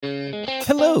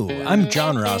Hello, I'm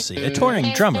John Rossi, a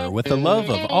touring drummer with a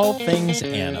love of all things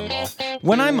animal.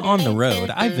 When I'm on the road,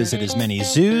 I visit as many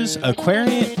zoos,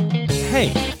 aquariums...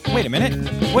 Hey, wait a minute.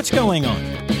 What's going on?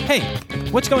 Hey,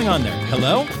 what's going on there?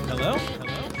 Hello? Hello?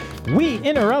 Hello? We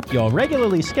interrupt your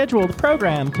regularly scheduled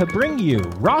program to bring you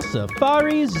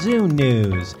Rossafari Zoo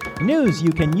News. News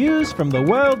you can use from the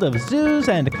world of zoos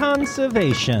and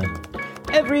conservation.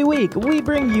 Every week, we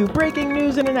bring you breaking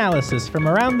news and analysis from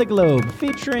around the globe,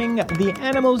 featuring the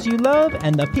animals you love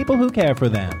and the people who care for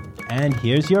them. And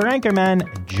here's your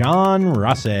anchorman, John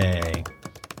Rossi.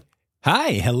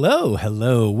 Hi,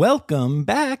 hello. Welcome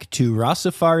back to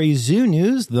Rossafari Zoo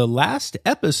News, the last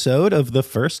episode of the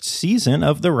first season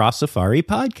of the Rossafari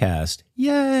podcast.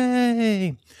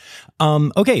 Yay!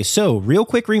 Okay, so real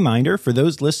quick reminder for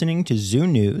those listening to Zoo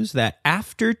News that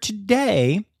after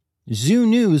today, Zoo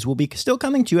News will be still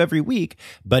coming to you every week,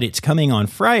 but it's coming on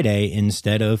Friday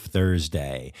instead of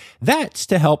Thursday. That's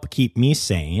to help keep me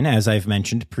sane, as I've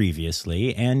mentioned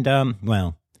previously, and,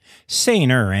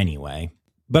 saner anyway.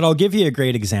 But I'll give you a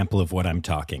great example of what I'm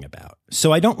talking about.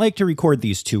 So I don't like to record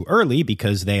these too early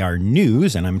because they are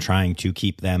news and I'm trying to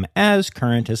keep them as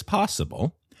current as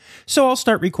possible. So I'll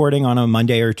start recording on a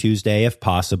Monday or Tuesday if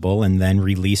possible and then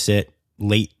release it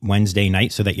late Wednesday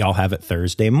night so that y'all have it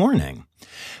Thursday morning.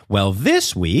 Well,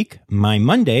 this week, my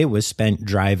Monday was spent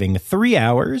driving 3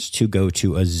 hours to go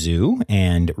to a zoo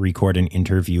and record an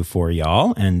interview for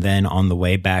y'all, and then on the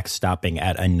way back stopping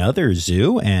at another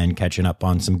zoo and catching up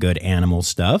on some good animal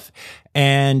stuff,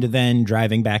 and then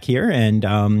driving back here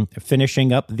and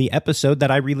finishing up the episode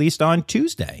that I released on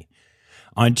Tuesday.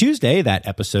 On Tuesday, that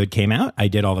episode came out. I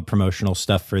did all the promotional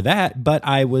stuff for that, but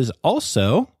I was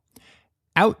also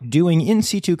out doing in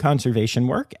situ conservation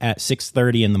work at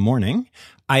 6:30 in the morning.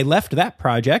 I left that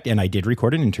project, and I did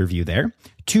record an interview there,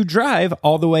 to drive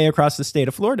all the way across the state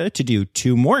of Florida to do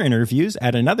 2 more interviews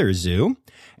at another zoo.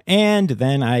 And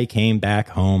then I came back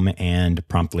home and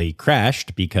promptly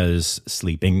crashed because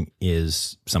sleeping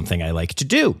is something I like to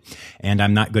do. And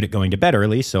I'm not good at going to bed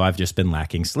early, so I've just been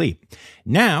lacking sleep.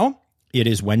 Now, it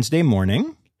is Wednesday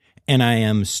morning, and I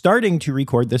am starting to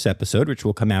record this episode, which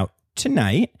will come out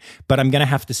tonight, but I'm going to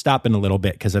have to stop in a little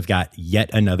bit because I've got yet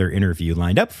another interview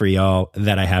lined up for y'all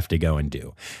that I have to go and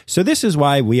do. So this is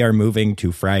why we are moving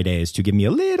to Fridays, to give me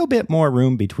a little bit more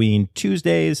room between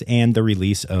Tuesdays and the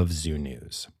release of Zoo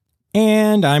News.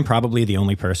 And I'm probably the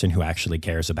only person who actually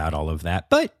cares about all of that,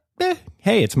 but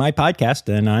hey, it's my podcast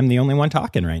and I'm the only one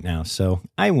talking right now, so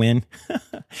I win.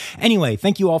 Anyway,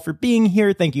 thank you all for being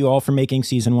here. Thank you all for making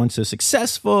season 1 so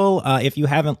successful. If you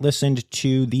haven't listened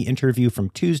to the interview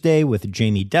from Tuesday with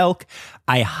Jamie Delk,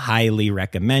 I highly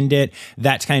recommend it.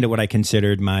 That's kind of what I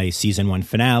considered my season 1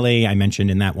 finale. I mentioned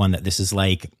in that one that this is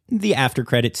like the after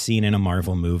credits scene in a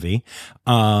Marvel movie.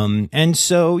 And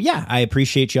so, yeah, I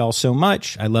appreciate y'all so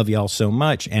much. I love y'all so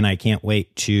much, and I can't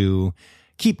wait to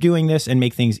keep doing this and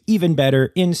make things even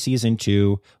better in season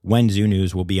 2 when Zoo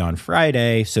News will be on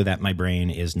Friday so that my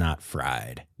brain is not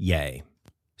fried. Yay.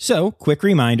 So, quick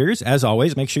reminders, as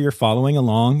always, make sure you're following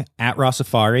along at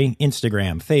Rossafari,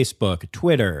 Instagram, Facebook,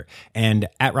 Twitter, and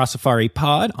at Rossafari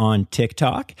Pod on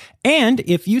TikTok. And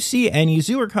if you see any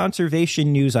zoo or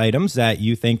conservation news items that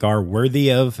you think are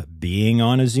worthy of being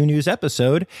on a Zoo News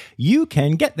episode, you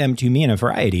can get them to me in a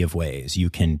variety of ways. You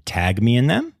can tag me in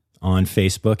them on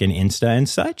Facebook and Insta and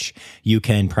such. You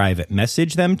can private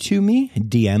message them to me,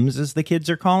 DMs as the kids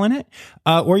are calling it,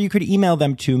 or you could email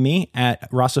them to me at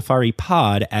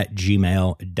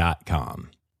rossafaripod@gmail.com.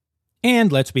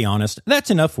 And let's be honest,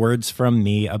 that's enough words from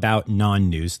me about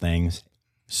non-news things.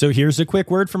 So here's a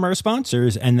quick word from our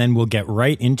sponsors, and then we'll get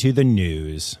right into the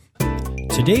news.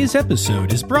 Today's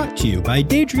episode is brought to you by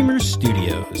Daydreamers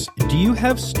Studios. Do you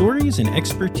have stories and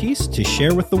expertise to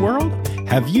share with the world?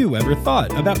 Have you ever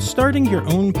thought about starting your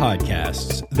own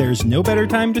podcasts? There's no better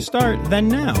time to start than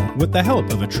now with the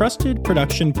help of a trusted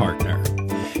production partner.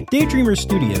 Daydreamer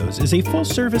Studios is a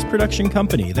full-service production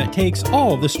company that takes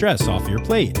all the stress off your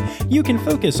plate. You can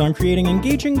focus on creating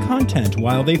engaging content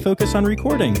while they focus on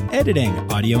recording, editing,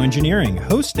 audio engineering,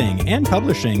 hosting, and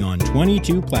publishing on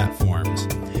 22 platforms.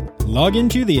 Log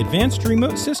into the advanced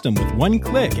remote system with one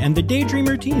click, and the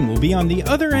Daydreamer team will be on the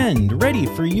other end, ready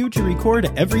for you to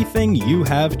record everything you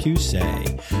have to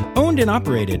say. Owned and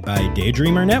operated by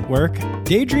Daydreamer Network,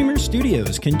 Daydreamer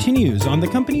Studios continues on the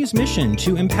company's mission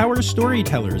to empower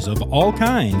storytellers of all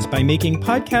kinds by making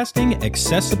podcasting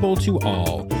accessible to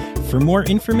all. For more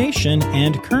information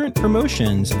and current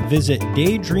promotions, visit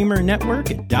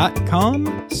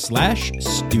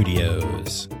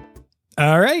daydreamernetwork.com/studios.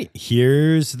 All right,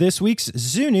 here's this week's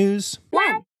Zoo News.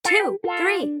 1, 2,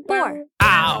 3, 4.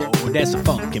 Ow, that's a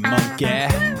funky monkey.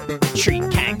 tree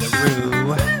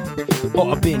kangaroo,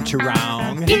 or a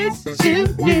binturong. It's Zoo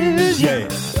News, yeah.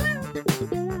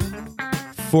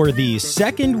 For the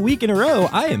second week in a row,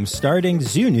 I am starting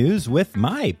Zoo News with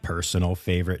my personal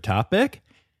favorite topic,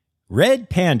 red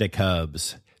panda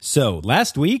cubs. So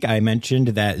last week I mentioned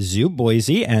that Zoo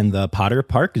Boise and the Potter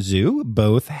Park Zoo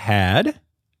both had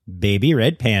baby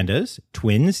red pandas,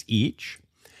 twins each.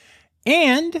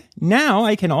 And now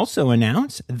I can also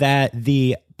announce that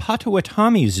the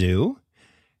Potawatomi Zoo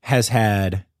has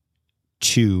had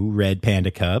 2 red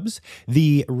panda cubs.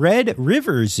 The Red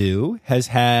River Zoo has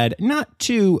had not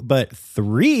 2, but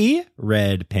 3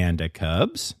 red panda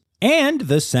cubs. And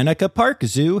the Seneca Park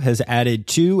Zoo has added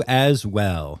 2 as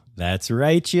well. That's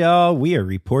right, y'all. We are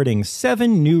reporting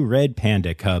 7 new red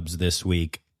panda cubs this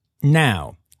week.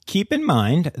 Now, keep in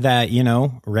mind that,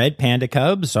 red panda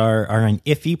cubs are an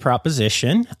iffy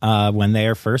proposition when they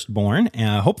are first born.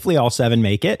 Hopefully all 7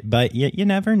 make it, but you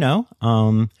never know.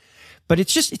 But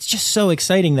it's just so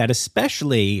exciting that,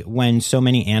 especially when so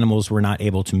many animals were not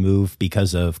able to move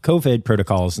because of COVID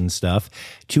protocols and stuff,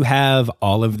 to have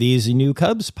all of these new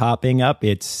cubs popping up,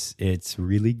 it's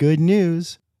really good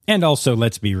news. And also,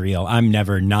 let's be real, I'm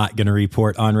never not going to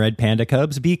report on red panda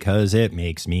cubs because it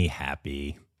makes me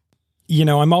happy.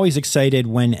 I'm always excited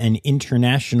when an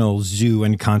international zoo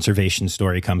and conservation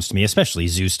story comes to me, especially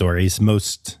zoo stories.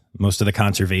 Most of the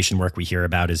conservation work we hear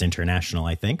about is international,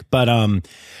 I think. But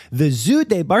the Zoo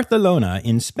de Barcelona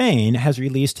in Spain has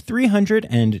released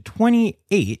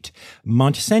 328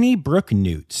 Montseny brook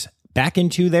newts back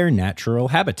into their natural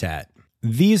habitat.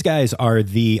 These guys are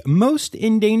the most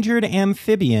endangered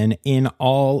amphibian in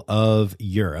all of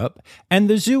Europe, and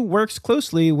the zoo works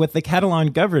closely with the Catalan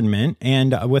government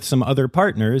and with some other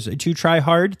partners to try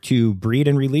hard to breed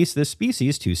and release this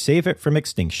species to save it from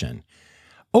extinction.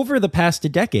 Over the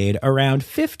past decade, around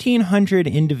 1,500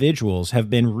 individuals have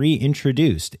been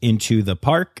reintroduced into the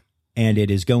park, and it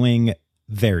is going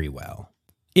very well.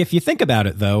 If you think about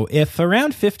it, though, if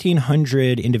around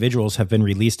 1,500 individuals have been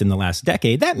released in the last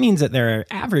decade, that means that they're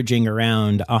averaging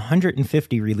around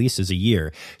 150 releases a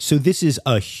year. So this is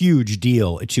a huge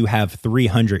deal to have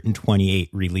 328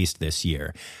 released this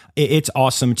year. It's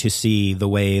awesome to see the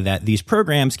way that these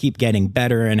programs keep getting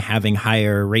better and having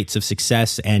higher rates of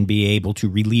success and be able to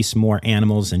release more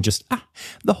animals, and just,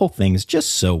 the whole thing's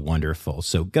just so wonderful.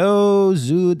 So go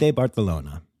Zoo de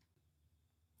Barcelona.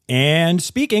 And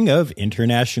speaking of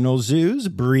international zoos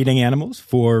breeding animals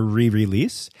for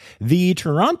re-release, the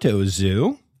Toronto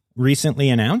Zoo recently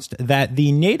announced that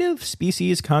the Native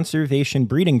Species Conservation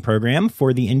Breeding Program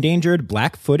for the endangered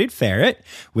black-footed ferret,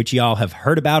 which y'all have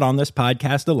heard about on this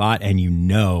podcast a lot and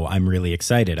I'm really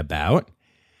excited about,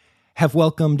 have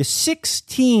welcomed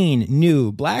 16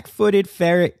 new black-footed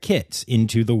ferret kits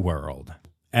into the world.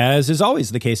 As is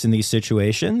always the case in these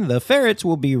situations, the ferrets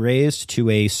will be raised to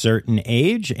a certain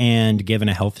age and given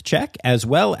a health check, as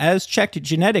well as checked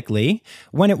genetically,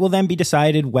 when it will then be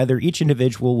decided whether each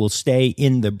individual will stay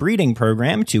in the breeding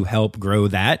program to help grow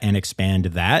that and expand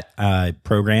that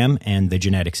program and the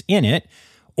genetics in it,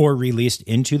 or released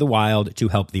into the wild to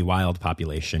help the wild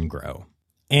population grow.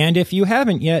 And if you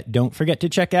haven't yet, don't forget to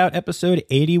check out episode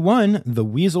 81, The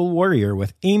Weasel Warrior,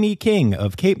 with Amy King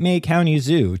of Cape May County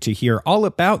Zoo, to hear all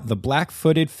about the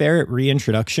black-footed ferret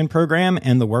reintroduction program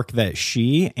and the work that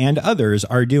she and others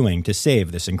are doing to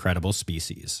save this incredible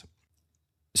species.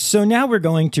 So now we're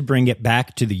going to bring it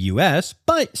back to the U.S.,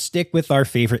 but stick with our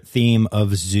favorite theme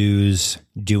of zoos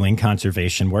doing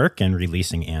conservation work and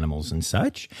releasing animals and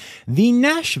such. The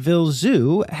Nashville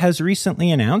Zoo has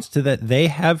recently announced that they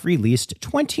have released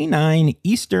 29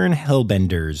 eastern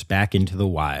hellbenders back into the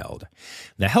wild.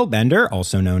 The hellbender,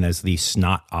 also known as the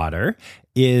snot otter,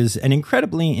 is an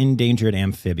incredibly endangered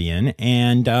amphibian,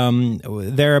 and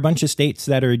there are a bunch of states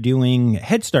that are doing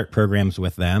Head Start programs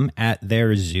with them at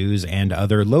their zoos and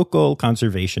other local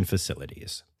conservation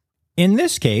facilities. In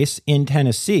this case, in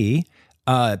Tennessee,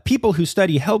 people who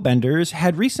study hellbenders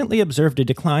had recently observed a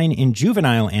decline in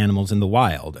juvenile animals in the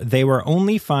wild. They were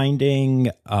only finding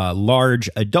large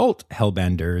adult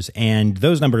hellbenders, and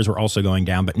those numbers were also going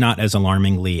down, but not as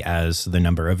alarmingly as the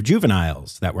number of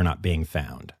juveniles that were not being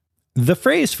found. The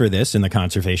phrase for this in the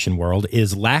conservation world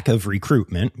is lack of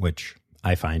recruitment, which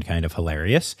I find kind of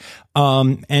hilarious.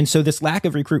 And so this lack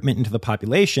of recruitment into the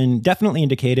population definitely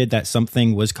indicated that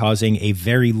something was causing a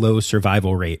very low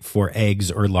survival rate for eggs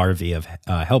or larvae of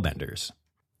hellbenders.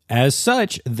 As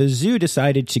such, the zoo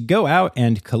decided to go out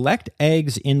and collect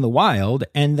eggs in the wild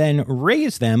and then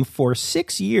raise them for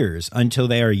 6 years until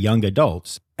they are young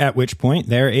adults, at which point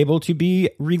they're able to be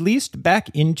released back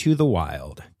into the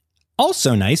wild.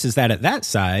 Also nice is that at that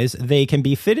size, they can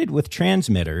be fitted with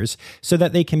transmitters so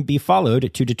that they can be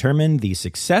followed to determine the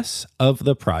success of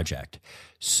the project.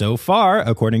 So far,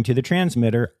 according to the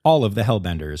transmitter, all of the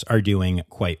Hellbenders are doing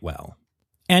quite well.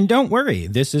 And don't worry,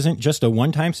 this isn't just a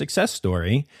one-time success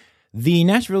story. The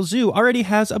Nashville Zoo already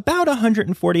has about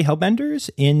 140 Hellbenders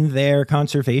in their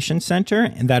conservation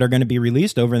center that are going to be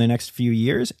released over the next few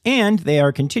years, and they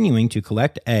are continuing to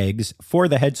collect eggs for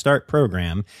the Head Start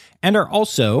program and are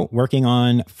also working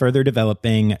on further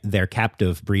developing their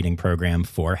captive breeding program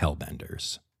for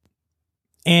Hellbenders.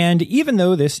 And even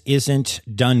though this isn't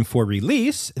done for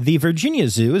release, the Virginia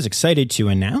Zoo is excited to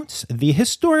announce the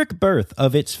historic birth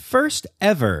of its first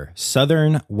ever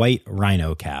southern white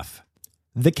rhino calf.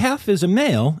 The calf is a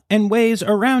male and weighs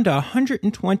around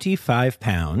 125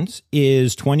 pounds,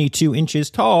 is 22 inches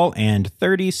tall, and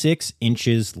 36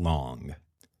 inches long.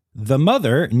 The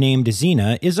mother, named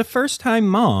Xena, is a first-time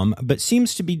mom, but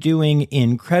seems to be doing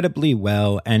incredibly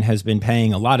well and has been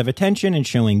paying a lot of attention and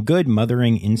showing good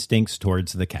mothering instincts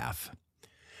towards the calf.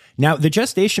 Now, the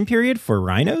gestation period for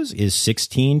rhinos is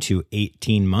 16 to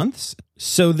 18 months,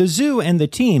 so the zoo and the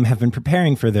team have been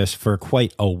preparing for this for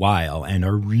quite a while and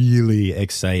are really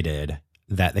excited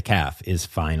that the calf is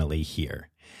finally here.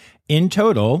 In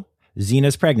total,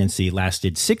 Xena's pregnancy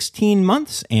lasted 16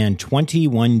 months and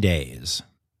 21 days.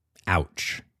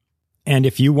 Ouch. And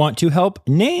if you want to help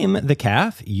name the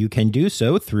calf, you can do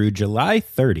so through July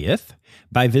 30th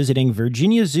by visiting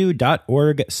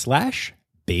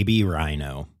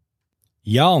virginiazoo.org/babyrhino.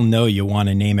 Y'all know you want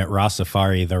to name it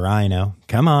Rossafari the Rhino.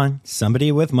 Come on,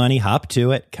 somebody with money, hop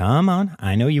to it. Come on,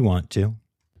 I know you want to.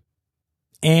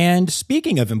 And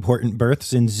speaking of important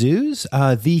births in zoos,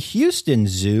 the Houston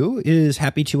Zoo is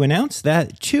happy to announce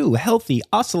that 2 healthy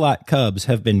ocelot cubs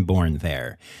have been born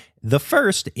there. The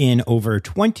first in over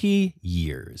 20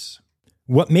 years.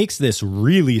 What makes this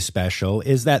really special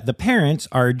is that the parents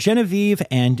are Genevieve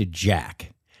and Jack.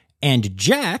 And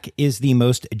Jack is the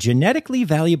most genetically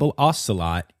valuable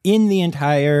ocelot in the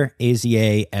entire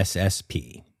AZA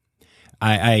SSP.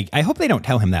 I hope they don't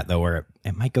tell him that, though, or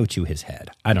it might go to his head.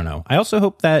 I don't know. I also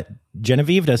hope that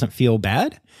Genevieve doesn't feel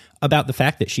bad about the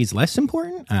fact that she's less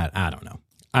important. I don't know.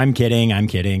 I'm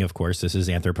kidding. Of course, this is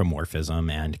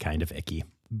anthropomorphism and kind of icky.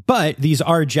 But these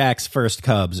are Jack's first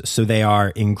cubs, so they are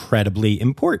incredibly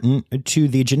important to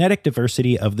the genetic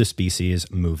diversity of the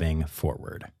species moving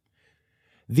forward.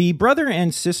 The brother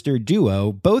and sister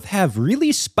duo both have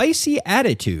really spicy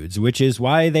attitudes, which is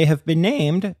why they have been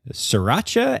named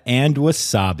Sriracha and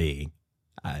Wasabi.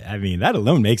 I mean, that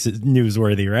alone makes it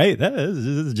newsworthy, right? This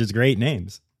is just great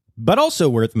names. But also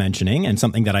worth mentioning, and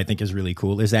something that I think is really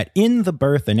cool, is that in the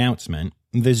birth announcement,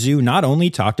 the zoo not only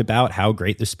talked about how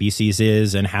great the species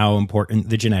is and how important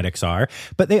the genetics are,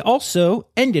 but they also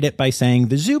ended it by saying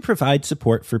the zoo provides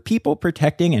support for people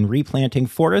protecting and replanting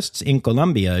forests in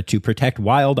Colombia to protect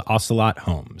wild ocelot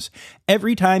homes.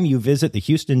 Every time you visit the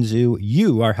Houston Zoo,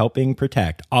 you are helping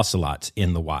protect ocelots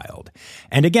in the wild.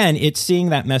 And again, it's seeing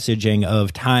that messaging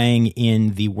of tying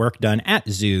in the work done at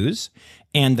zoos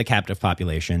and the captive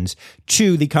populations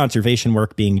to the conservation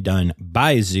work being done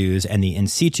by zoos and the in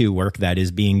situ work that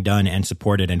is being done and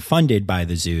supported and funded by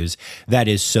the zoos. That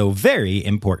is so very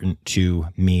important to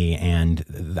me. And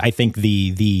I think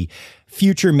the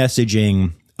future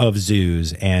messaging of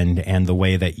zoos and the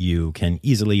way that you can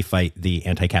easily fight the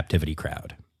anti-captivity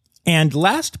crowd. And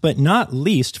last but not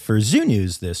least for Zoo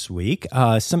News this week,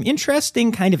 some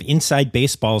interesting kind of inside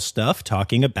baseball stuff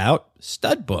talking about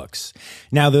stud books.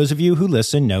 Now, those of you who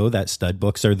listen know that stud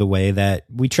books are the way that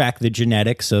we track the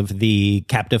genetics of the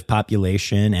captive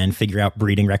population and figure out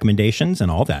breeding recommendations and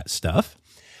all that stuff.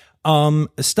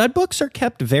 Stud books are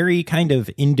kept very kind of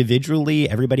individually.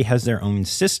 Everybody has their own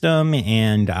system,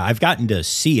 and I've gotten to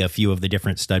see a few of the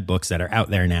different stud books that are out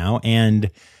there now,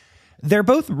 and they're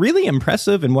both really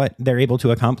impressive in what they're able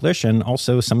to accomplish, and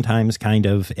also sometimes kind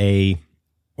of a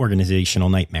organizational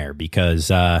nightmare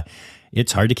because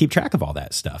it's hard to keep track of all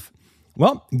that stuff.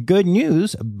 Well, good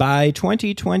news. By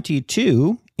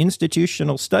 2022,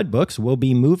 institutional stud books will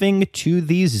be moving to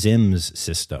the ZIMS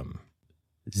system.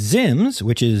 ZIMS,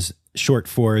 which is short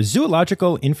for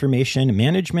Zoological Information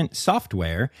Management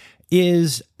Software,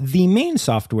 is the main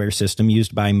software system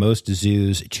used by most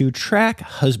zoos to track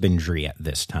husbandry at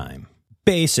this time.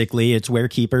 Basically, it's where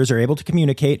keepers are able to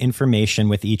communicate information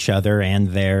with each other and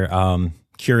their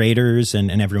curators and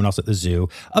everyone else at the zoo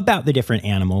about the different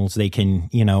animals. They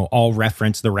can, all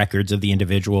reference the records of the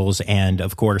individuals. And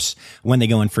of course, when they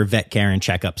go in for vet care and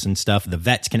checkups and stuff, the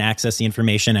vets can access the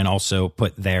information and also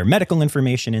put their medical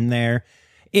information in there.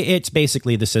 It's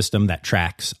basically the system that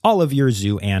tracks all of your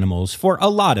zoo animals for a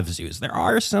lot of zoos. There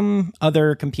are some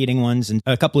other competing ones, and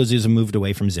a couple of zoos have moved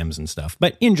away from ZIMS and stuff.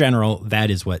 But in general, that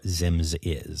is what ZIMS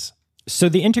is. So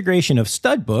the integration of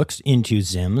stud books into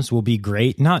ZIMS will be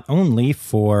great not only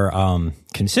for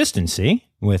consistency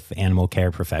with animal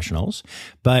care professionals,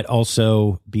 but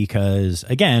also because,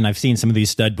 again, I've seen some of these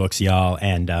stud books, y'all,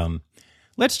 and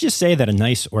let's just say that a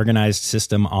nice organized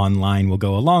system online will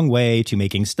go a long way to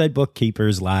making stud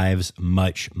bookkeepers' lives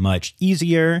much, much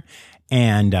easier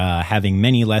and having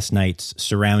many less nights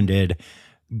surrounded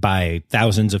by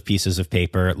thousands of pieces of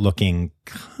paper looking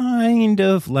kind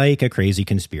of like a crazy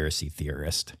conspiracy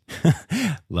theorist.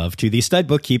 Love to the stud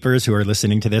bookkeepers who are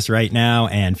listening to this right now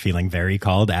and feeling very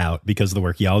called out because the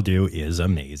work y'all do is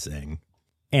amazing.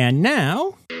 And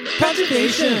now,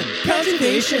 Conservation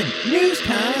news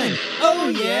time.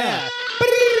 Oh yeah.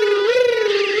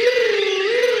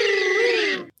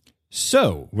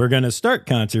 So, we're going to start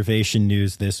conservation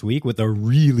news this week with a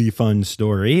really fun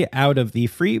story out of the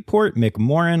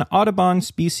Freeport-McMoRan Audubon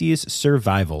Species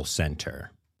Survival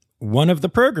Center. One of the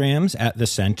programs at the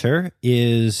center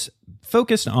is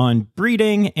focused on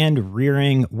breeding and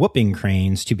rearing whooping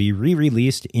cranes to be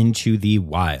re-released into the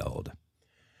wild.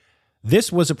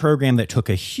 This was a program that took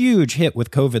a huge hit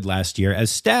with COVID last year as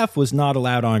staff was not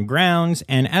allowed on grounds,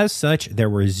 and as such, there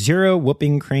were 0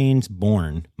 whooping cranes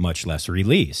born, much less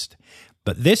released.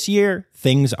 But this year,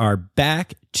 things are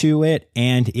back to it,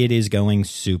 and it is going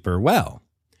super well.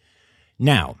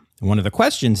 Now, one of the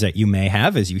questions that you may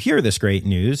have as you hear this great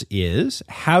news is,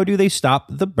 how do they stop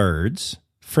the birds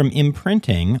from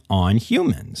imprinting on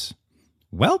humans?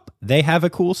 Well, they have a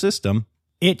cool system.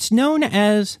 It's known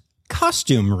as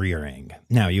costume rearing.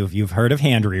 Now, you've heard of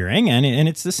hand rearing, and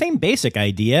it's the same basic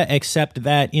idea, except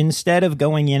that instead of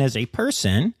going in as a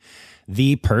person,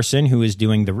 the person who is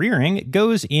doing the rearing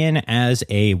goes in as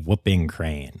a whooping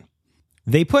crane.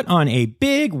 They put on a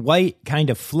big, white, kind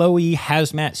of flowy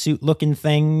hazmat suit looking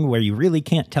thing where you really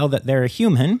can't tell that they're a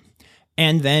human,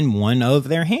 and then one of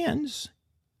their hands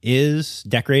is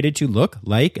decorated to look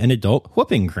like an adult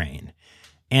whooping crane.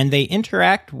 And they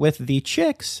interact with the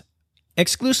chicks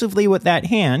exclusively with that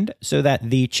hand so that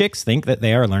the chicks think that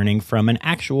they are learning from an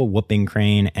actual whooping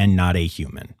crane and not a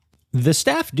human. The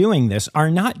staff doing this are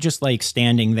not just like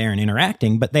standing there and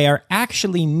interacting, but they are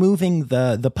actually moving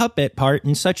the puppet part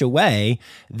in such a way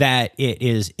that it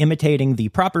is imitating the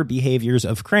proper behaviors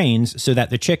of cranes so that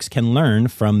the chicks can learn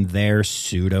from their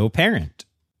pseudo-parent.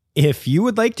 If you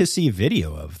would like to see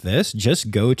video of this, just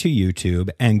go to YouTube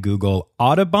and Google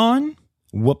Audubon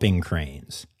whooping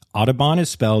cranes. Audubon is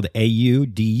spelled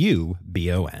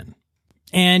Audubon.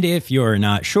 And if you're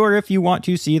not sure if you want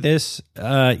to see this,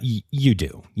 you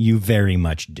do. You very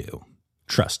much do.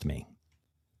 Trust me.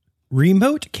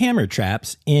 Remote camera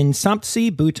traps in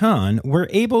Sampsi, Bhutan were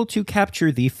able to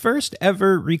capture the first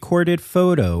ever recorded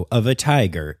photo of a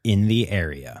tiger in the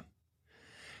area.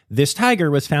 This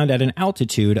tiger was found at an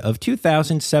altitude of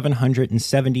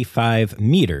 2,775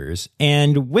 meters,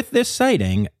 and with this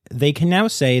sighting, they can now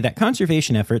say that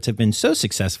conservation efforts have been so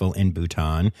successful in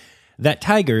Bhutan that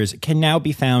tigers can now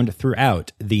be found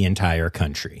throughout the entire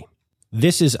country.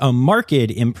 This is a marked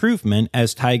improvement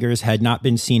as tigers had not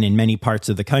been seen in many parts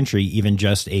of the country even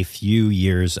just a few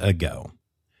years ago.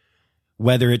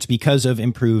 Whether it's because of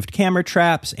improved camera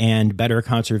traps and better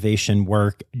conservation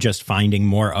work just finding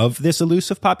more of this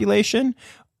elusive population,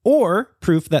 or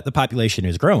proof that the population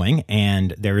is growing,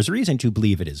 and there is reason to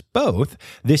believe it is both,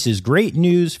 this is great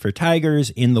news for tigers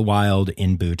in the wild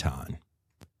in Bhutan.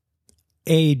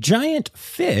 A giant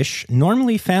fish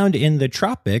normally found in the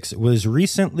tropics was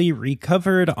recently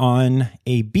recovered on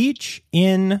a beach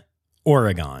in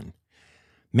Oregon.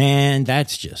 Man,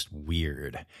 that's just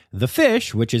weird. The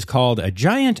fish, which is called a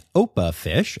giant Opa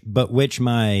fish, but which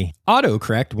my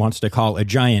autocorrect wants to call a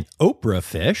giant Oprah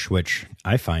fish, which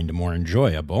I find more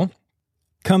enjoyable,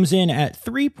 comes in at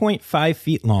 3.5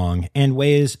 feet long and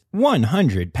weighs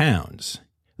 100 pounds.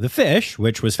 The fish,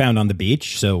 which was found on the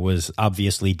beach, so was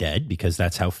obviously dead because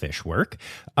that's how fish work,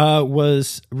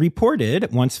 was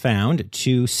reported, once found,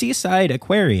 to Seaside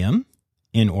Aquarium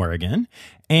in Oregon,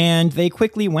 and they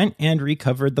quickly went and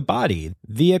recovered the body.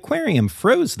 The aquarium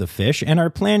froze the fish and are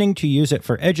planning to use it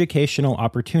for educational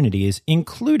opportunities,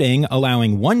 including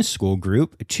allowing one school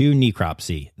group to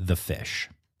necropsy the fish.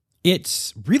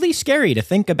 It's really scary to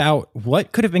think about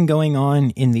what could have been going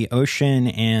on in the ocean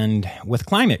and with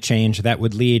climate change that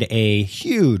would lead a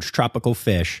huge tropical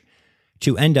fish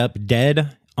to end up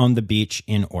dead on the beach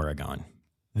in Oregon.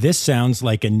 This sounds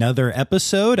like another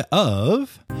episode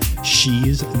of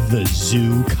She's the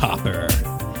Zoo Copper.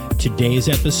 Today's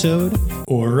episode,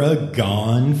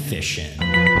 Oregon Fishing.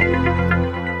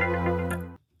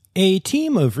 A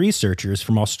team of researchers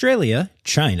from Australia,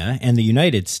 China, and the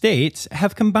United States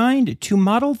have combined to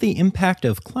model the impact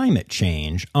of climate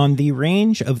change on the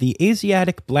range of the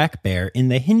Asiatic black bear in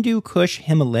the Hindu Kush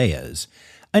Himalayas,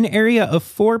 an area of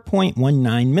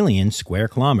 4.19 million square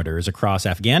kilometers across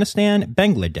Afghanistan,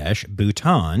 Bangladesh,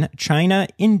 Bhutan, China,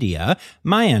 India,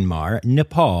 Myanmar,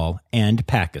 Nepal, and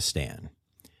Pakistan.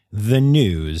 The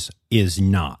news is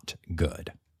not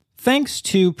good. Thanks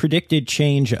to predicted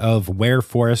change of where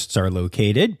forests are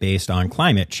located based on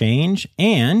climate change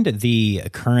and the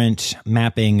current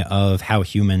mapping of how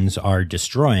humans are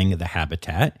destroying the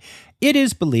habitat, it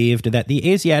is believed that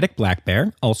the Asiatic black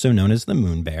bear, also known as the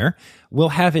moon bear, will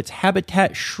have its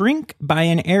habitat shrink by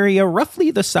an area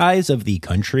roughly the size of the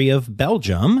country of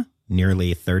Belgium,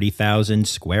 nearly 30,000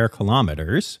 square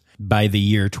kilometers, by the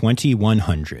year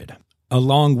 2100.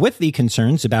 Along with the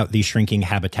concerns about the shrinking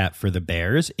habitat for the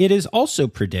bears, it is also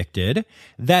predicted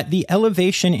that the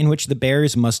elevation in which the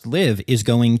bears must live is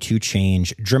going to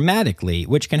change dramatically,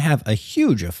 which can have a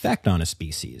huge effect on a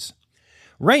species.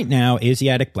 Right now,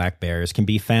 Asiatic black bears can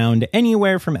be found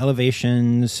anywhere from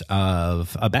elevations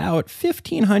of about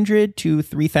 1,500 to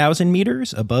 3,000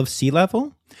 meters above sea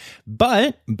level.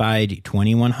 But by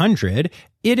 2100,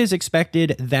 it is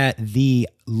expected that the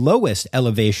lowest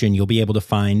elevation you'll be able to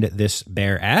find this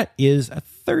bear at is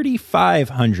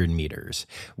 3,500 meters,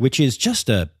 which is just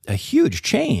a huge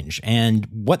change. And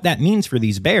what that means for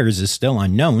these bears is still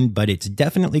unknown, but it's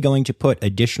definitely going to put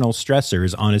additional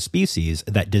stressors on a species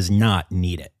that does not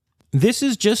need it. This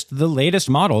is just the latest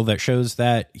model that shows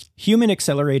that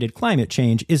human-accelerated climate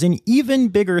change is an even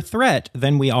bigger threat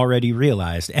than we already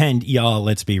realized. And y'all,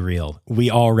 let's be real, we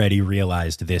already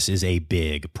realized this is a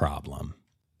big problem.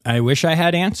 I wish I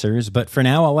had answers, but for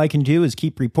now, all I can do is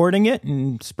keep reporting it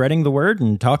and spreading the word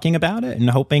and talking about it and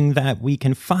hoping that we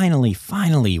can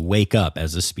finally wake up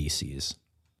as a species.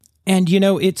 And, you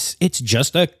know, it's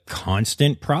just a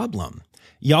constant problem.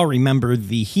 Y'all remember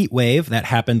the heat wave that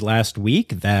happened last week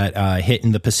that hit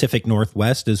in the Pacific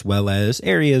Northwest as well as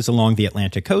areas along the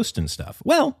Atlantic coast and stuff?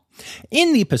 Well,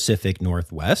 in the Pacific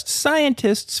Northwest,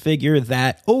 scientists figure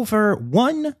that over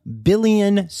 1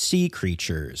 billion sea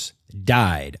creatures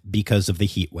died because of the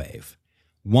heat wave.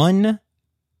 1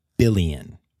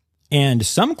 billion. And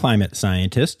some climate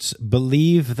scientists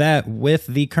believe that with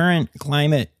the current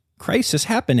climate crisis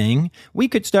happening, we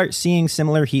could start seeing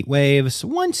similar heat waves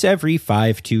once every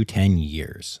 5 to 10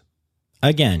 years.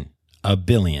 Again, 1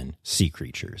 billion sea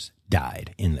creatures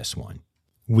died in this one.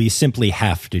 We simply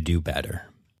have to do better.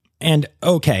 And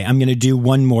okay, I'm going to do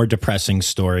one more depressing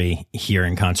story here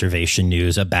in conservation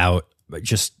news about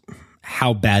just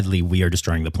how badly we are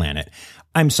destroying the planet.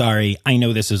 I'm sorry, I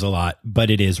know this is a lot,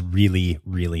 but it is really,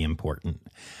 really important.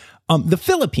 The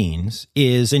Philippines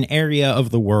is an area of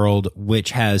the world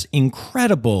which has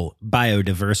incredible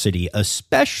biodiversity,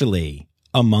 especially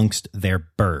amongst their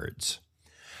birds.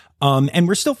 And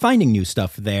we're still finding new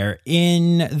stuff there.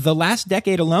 In the last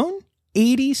decade alone,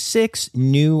 86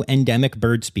 new endemic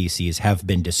bird species have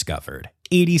been discovered.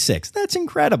 86. That's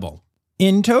incredible.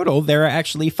 In total, there are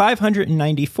actually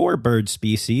 594 bird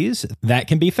species that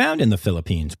can be found in the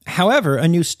Philippines. However, a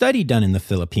new study done in the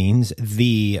Philippines,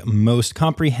 the most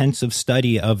comprehensive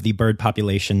study of the bird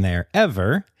population there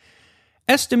ever,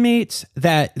 estimates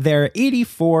that there are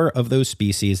 84 of those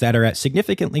species that are at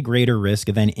significantly greater risk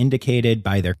than indicated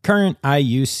by their current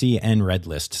IUCN Red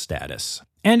List status.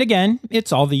 And again,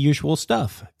 it's all the usual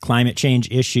stuff. Climate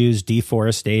change issues,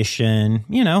 deforestation,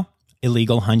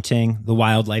 illegal hunting, the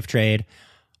wildlife trade,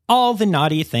 all the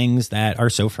naughty things that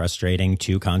are so frustrating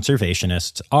to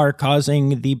conservationists are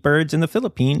causing the birds in the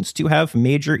Philippines to have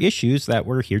major issues that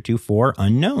were heretofore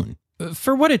unknown.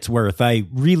 For what it's worth, I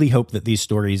really hope that these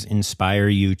stories inspire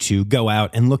you to go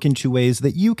out and look into ways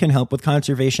that you can help with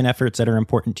conservation efforts that are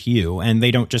important to you, and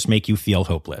they don't just make you feel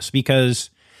hopeless,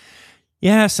 because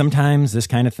yeah, sometimes this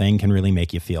kind of thing can really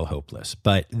make you feel hopeless,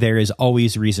 but there is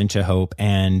always reason to hope.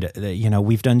 And,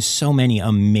 we've done so many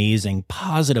amazing,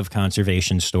 positive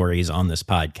conservation stories on this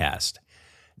podcast.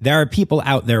 There are people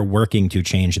out there working to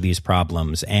change these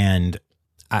problems. And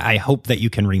I hope that you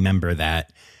can remember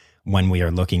that when we are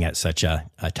looking at such a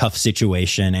tough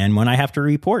situation and when I have to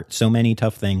report so many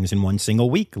tough things in one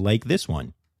single week like this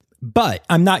one. But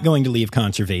I'm not going to leave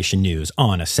conservation news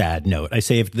on a sad note. I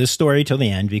saved this story till the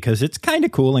end because it's kind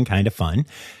of cool and kind of fun.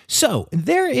 So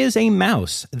there is a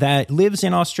mouse that lives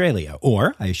in Australia,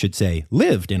 or I should say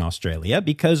lived in Australia,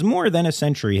 because more than a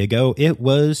century ago, it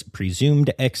was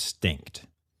presumed extinct.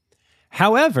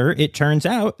 However, it turns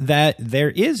out that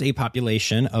there is a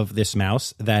population of this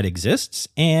mouse that exists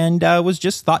and was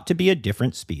just thought to be a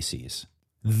different species.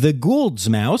 The Gould's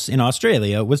mouse in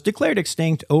Australia was declared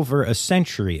extinct over a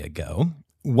century ago,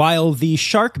 while the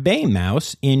Shark Bay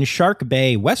mouse in Shark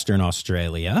Bay, Western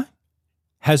Australia,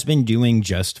 has been doing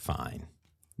just fine.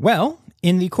 Well,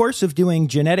 in the course of doing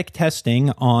genetic testing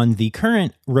on the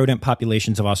current rodent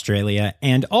populations of Australia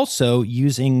and also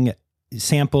using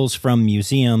samples from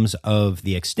museums of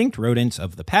the extinct rodents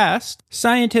of the past,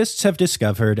 scientists have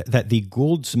discovered that the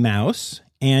Gould's mouse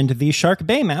and the Shark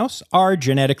Bay mouse are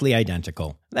genetically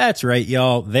identical. That's right,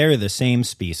 y'all, they're the same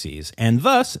species, and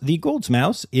thus the Gould's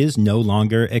mouse is no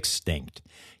longer extinct.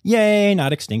 Yay,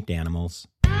 not extinct animals.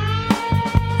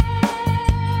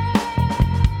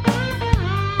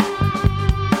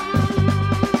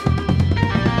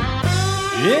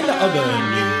 In other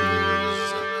news.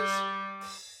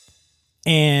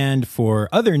 And for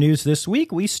other news this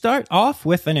week, we start off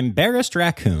with an embarrassed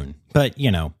raccoon. But,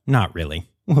 not really.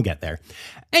 We'll get there.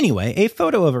 Anyway, a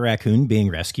photo of a raccoon being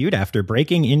rescued after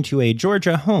breaking into a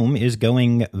Georgia home is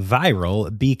going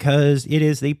viral because it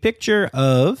is the picture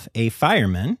of a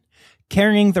fireman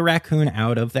carrying the raccoon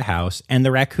out of the house, and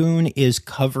the raccoon is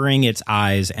covering its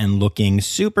eyes and looking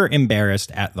super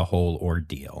embarrassed at the whole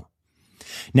ordeal.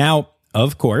 Now,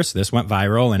 of course, this went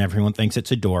viral and everyone thinks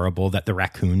it's adorable that the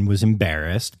raccoon was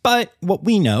embarrassed. But what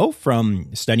we know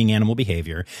from studying animal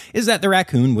behavior is that the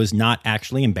raccoon was not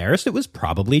actually embarrassed. It was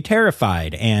probably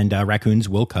terrified, and raccoons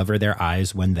will cover their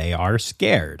eyes when they are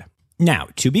scared. Now,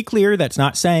 to be clear, that's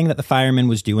not saying that the fireman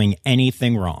was doing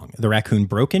anything wrong. The raccoon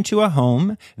broke into a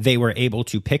home. They were able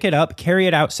to pick it up, carry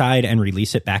it outside, and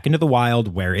release it back into the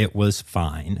wild where it was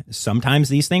fine. Sometimes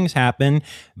these things happen.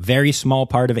 Very small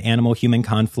part of animal-human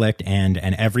conflict, and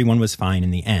everyone was fine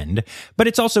in the end. But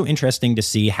it's also interesting to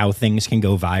see how things can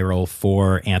go viral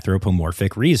for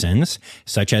anthropomorphic reasons,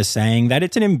 such as saying that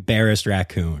it's an embarrassed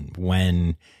raccoon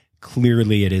when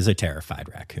clearly it is a terrified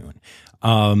raccoon.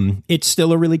 It's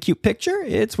still a really cute picture.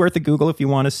 It's worth a Google if you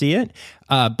want to see it.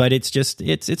 But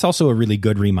it's also a really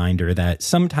good reminder that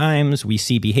sometimes we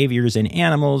see behaviors in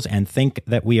animals and think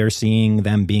that we are seeing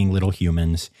them being little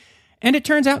humans. And it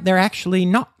turns out they're actually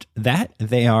not that.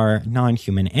 They are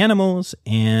non-human animals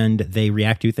and they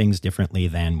react to things differently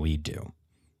than we do.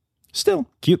 Still,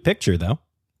 cute picture though.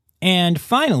 And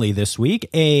finally this week,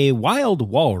 a wild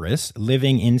walrus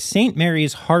living in St.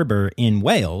 Mary's Harbour in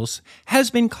Wales has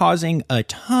been causing a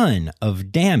ton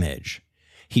of damage.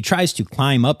 He tries to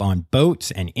climb up on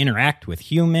boats and interact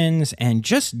with humans and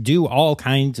just do all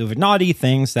kinds of naughty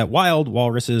things that wild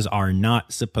walruses are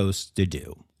not supposed to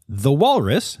do. The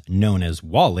walrus, known as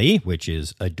Wally, which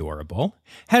is adorable,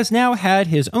 has now had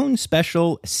his own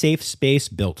special safe space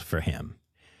built for him.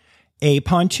 A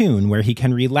pontoon where he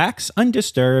can relax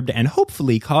undisturbed and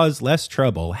hopefully cause less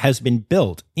trouble has been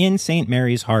built in St.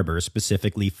 Mary's Harbour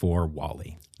specifically for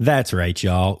Wally. That's right,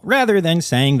 y'all. Rather than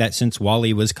saying that since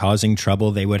Wally was causing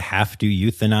trouble, they would have to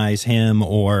euthanize him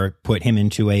or put him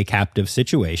into a captive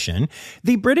situation,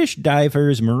 the British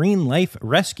divers Marine Life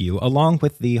Rescue, along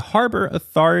with the Harbour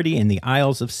Authority in the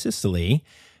Isles of Sicily,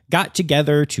 got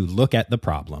together to look at the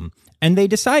problem. And they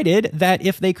decided that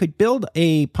if they could build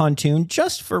a pontoon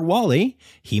just for Wally,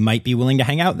 he might be willing to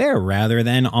hang out there rather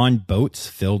than on boats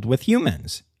filled with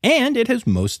humans. And it has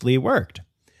mostly worked.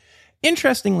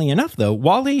 Interestingly enough, though,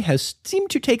 Wally has seemed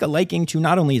to take a liking to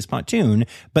not only his pontoon,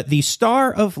 but the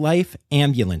Star of Life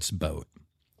ambulance boat.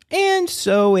 And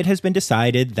so it has been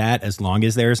decided that as long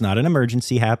as there is not an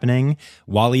emergency happening,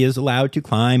 Wally is allowed to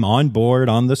climb on board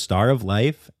on the Star of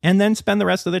Life and then spend the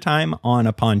rest of the time on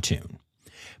a pontoon.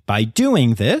 By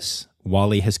doing this,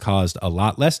 Wally has caused a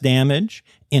lot less damage,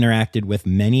 interacted with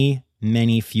many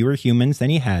fewer humans than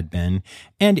he had been,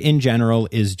 and in general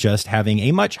is just having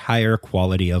a much higher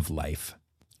quality of life.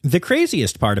 The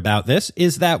craziest part about this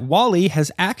is that Wally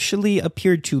has actually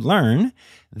appeared to learn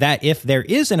that if there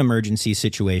is an emergency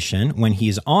situation when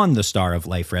he's on the Star of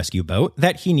Life rescue boat,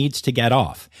 that he needs to get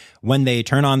off. When they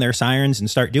turn on their sirens and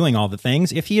start doing all the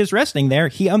things, if he is resting there,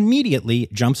 he immediately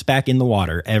jumps back in the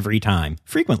water every time,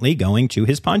 frequently going to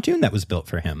his pontoon that was built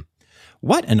for him.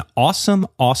 What an awesome,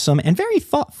 and very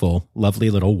thoughtful, lovely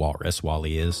little walrus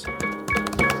Wally is.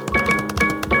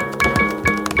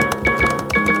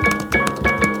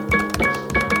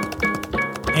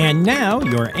 And now,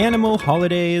 your animal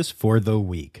holidays for the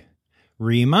week.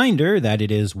 Reminder that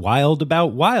it is Wild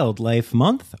About Wildlife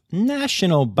Month,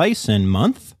 National Bison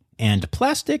Month, and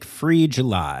Plastic Free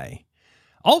July.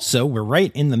 Also, we're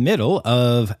right in the middle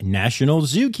of National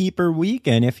Zookeeper Week,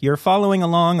 and if you're following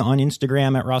along on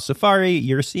Instagram at Ross Safari,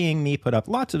 you're seeing me put up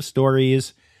lots of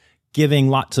stories giving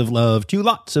lots of love to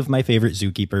lots of my favorite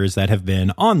zookeepers that have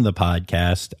been on the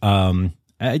podcast.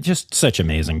 Just such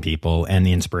amazing people and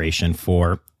the inspiration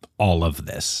for all of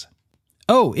this.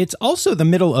 Oh, it's also the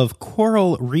middle of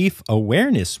Coral Reef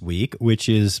Awareness Week, which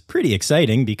is pretty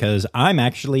exciting because I'm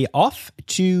actually off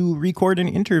to record an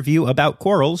interview about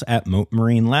corals at Mote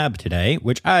Marine Lab today,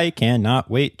 which I cannot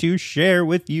wait to share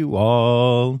with you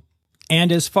all.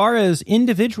 And as far as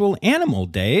individual animal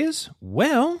days,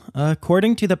 well,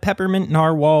 according to the Peppermint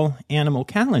Narwhal Animal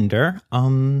Calendar,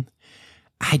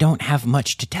 I don't have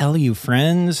much to tell you,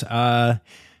 friends.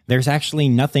 There's actually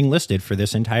nothing listed for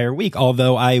this entire week,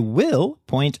 although I will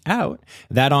point out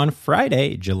that on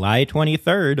Friday, July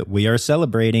 23rd, we are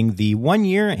celebrating the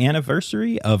 1-year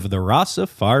anniversary of the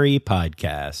Rossafari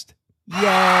podcast. Yay!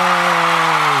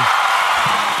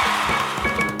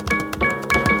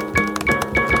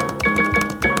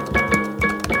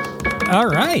 All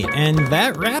right, and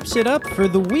that wraps it up for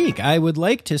the week. I would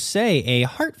like to say a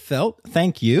heartfelt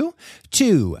thank you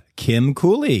to Kim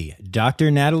Cooley, Dr.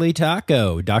 Natalie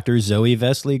Taco, Dr. Zoe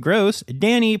Vesley Gross,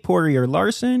 Danny Poirier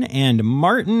Larson, and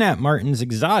Martin at Martin's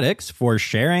Exotics for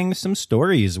sharing some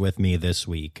stories with me this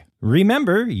week.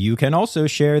 Remember, you can also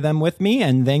share them with me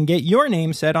and then get your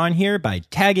name said on here by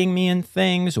tagging me in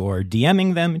things or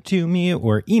DMing them to me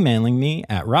or emailing me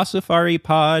at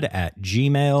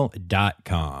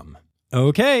rossafaripod@gmail.com.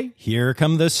 Okay, here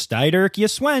come the Steiderk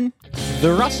Yaswen. The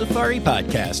Rossafari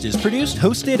podcast is produced,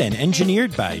 hosted, and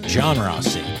engineered by John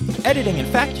Rossi. Editing and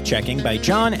fact-checking by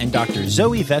John and Dr.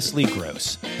 Zoe Vesley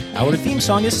Gross. Our theme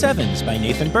song is Sevens by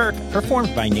Nathan Burke,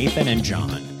 performed by Nathan and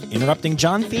John. Interrupting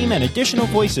John theme and additional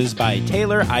voices by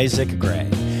Taylor Isaac Gray.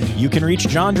 You can reach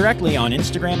John directly on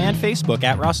Instagram and Facebook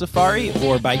at Rossafari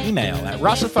or by email at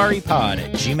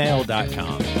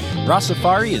rossafaripod@gmail.com.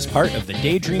 Rossafari is part of the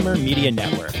Daydreamer Media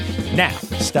Network. Now,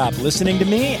 stop listening to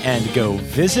me and go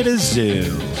visit a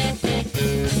zoo.